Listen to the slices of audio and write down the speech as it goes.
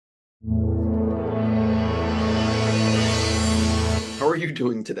How are you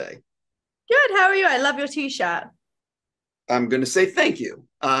doing today? Good. How are you? I love your t-shirt. I'm going to say thank you.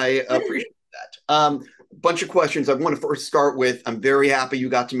 I appreciate that. Bunch of questions. I want to first start with I'm very happy you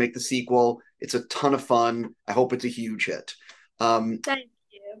got to make the sequel. It's a ton of fun. I hope it's a huge hit. Um, Thank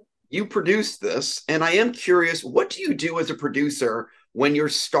you. you produced this, and I am curious, what do you do as a producer when your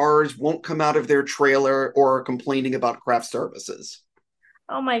stars won't come out of their trailer or are complaining about craft services?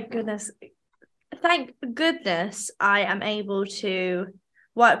 Oh my goodness. Thank goodness I am able to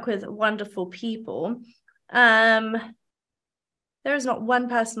work with wonderful people. Um, there is not one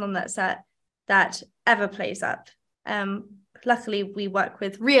person on that set that ever plays up. Um, Luckily, we work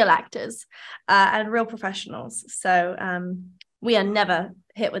with real actors and real professionals. So we are never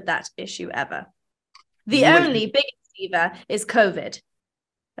hit with that issue ever. The You and only biggest diva is COVID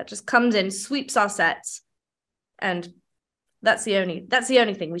that just comes in, sweeps our sets, and that's the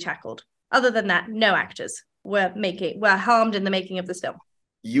only thing we tackled. Other than that, no actors were harmed in the making of this film.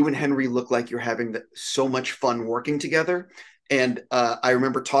 you and Henry look like you're having so much fun working together. And I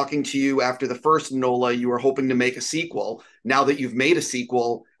remember talking to you after the first Nola, you were hoping to make a sequel. Now that you've made a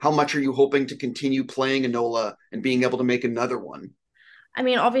sequel, how much are you hoping to continue playing Enola and being able to make another one? I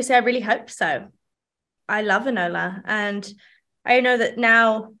mean, obviously, I really hope so. I love Enola, and I know that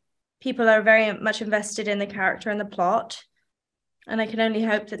now people are very much invested in the character and the plot, and I can only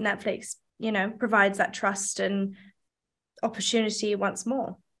hope that Netflix, provides that trust and opportunity once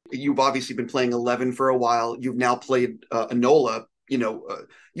more. You've obviously been playing 11 for a while. You've now played Enola.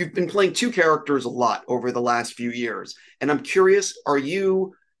 You've been playing two characters a lot over the last few years. And I'm curious, are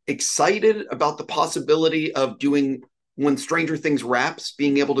you excited about the possibility of doing when Stranger Things wraps,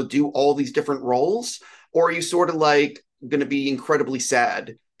 being able to do all these different roles? Or are you sort of like going to be incredibly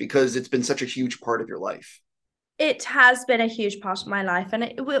sad because it's been such a huge part of your life? It has been a huge part of my life, and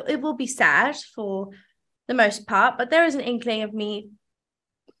it will be sad for the most part, but there is an inkling of me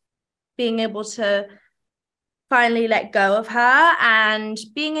being able to finally let go of her and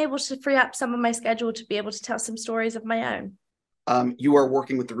being able to free up some of my schedule to be able to tell some stories of my own. You are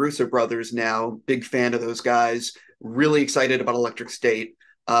working with the Russo Brothers now. Big fan of those guys. Really excited about Electric State.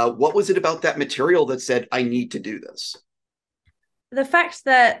 What was it about that material that said, I need to do this? The fact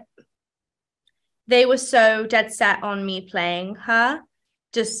that they were so dead set on me playing her,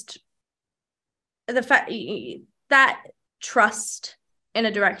 just the fact that trust in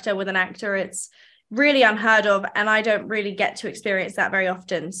a director with an actor, it's really unheard of, and I don't really get to experience that very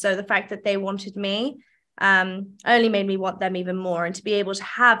often. So the fact that they wanted me only made me want them even more, and to be able to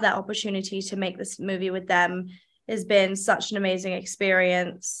have that opportunity to make this movie with them has been such an amazing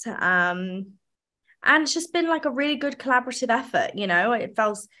experience. And it's just been like a really good collaborative effort. It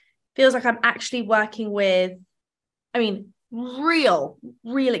feels like I'm actually working with, I mean, real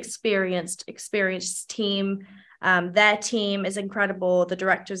experienced team. Their team is incredible. The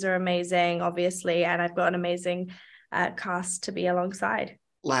directors are amazing, obviously, and I've got an amazing cast to be alongside.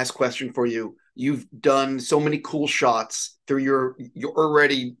 Last question for you. You've done so many cool shots through your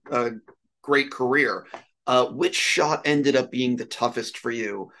already great career. Which shot ended up being the toughest for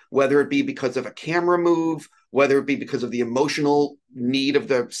you? Whether it be because of a camera move, whether it be because of the emotional need of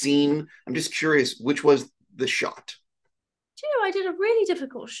the scene. I'm just curious, which was the shot? Do you know, I did a really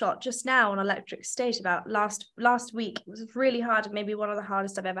difficult shot just now on Electric State about last week. It was really hard, maybe one of the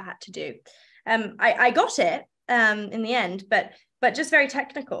hardest I've ever had to do. I got it in the end, but just very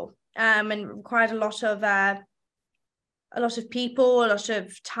technical and required a lot of people, a lot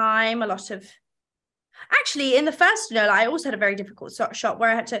of time, a lot of. Actually, in the first Enola, I also had a very difficult shot where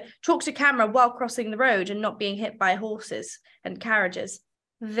I had to talk to camera while crossing the road and not being hit by horses and carriages.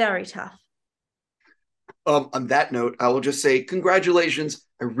 Very tough. On that note, I will just say congratulations.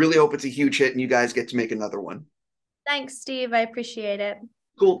 I really hope it's a huge hit and you guys get to make another one. Thanks, Steve. I appreciate it.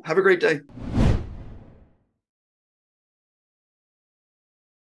 Cool. Have a great day.